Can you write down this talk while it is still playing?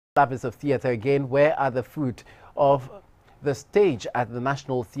Lovers of theatre again, where are the foot of the stage at the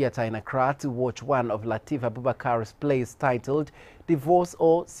National Theatre in Accra to watch one of Latif Abubakar's plays titled Divorce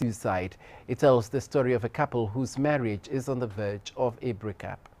or Suicide. It tells the story of a couple whose marriage is on the verge of a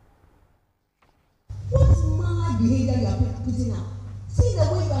breakup. What mad behavior you are putting out? See the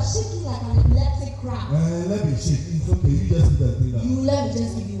way you are shaking like an epileptic crowd. Let me shake. It's okay. You just do that thing now. You let me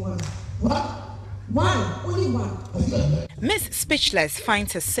just give you one. What? One. Only one. Miss Speechless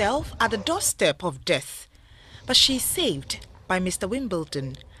finds herself at the doorstep of death, but she is saved by Mr.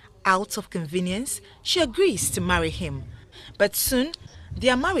 Wimbledon. Out of convenience, she agrees to marry him. But soon,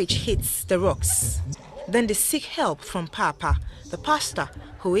 their marriage hits the rocks. Then they seek help from Papa, the pastor,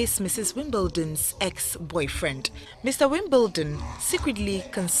 who is Mrs. Wimbledon's ex-boyfriend. Mr. Wimbledon secretly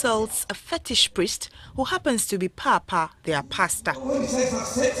consults a fetish priest who happens to be Papa, their pastor. When you say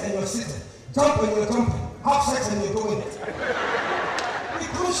sex and you're sitting, jump and you're jumping, have sex and you're doing it. Be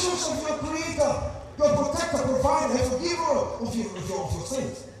conscious of your creator, your protector, provider, and forgiver of your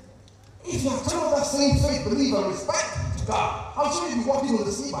sins. If you have some of that same faith, belief, and respect to God, I'm sure you'll be walking on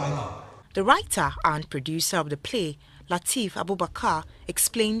the sea by now. The writer and producer of the play, Latif Abubakar,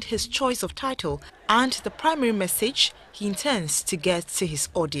 explained his choice of title and the primary message he intends to get to his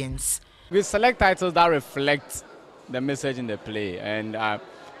audience. We select titles that reflect the message in the play, and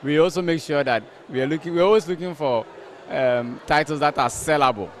we also make sure that we're always looking for titles that are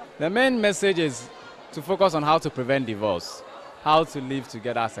sellable. The main message is to focus on how to prevent divorce, how to live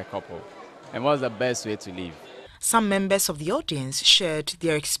together as a couple, and what's the best way to live. Some members of the audience shared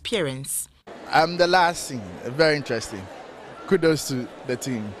their experience. The last scene, very interesting. Kudos to the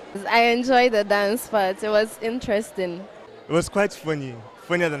team. I enjoyed the dance part. It was interesting. It was quite funny,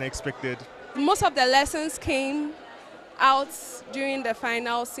 funnier than expected. Most of the lessons came out during the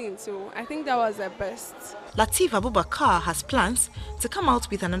final scene, so I think that was the best. Latif Abubakar has plans to come out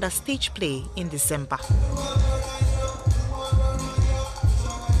with another stage play in December.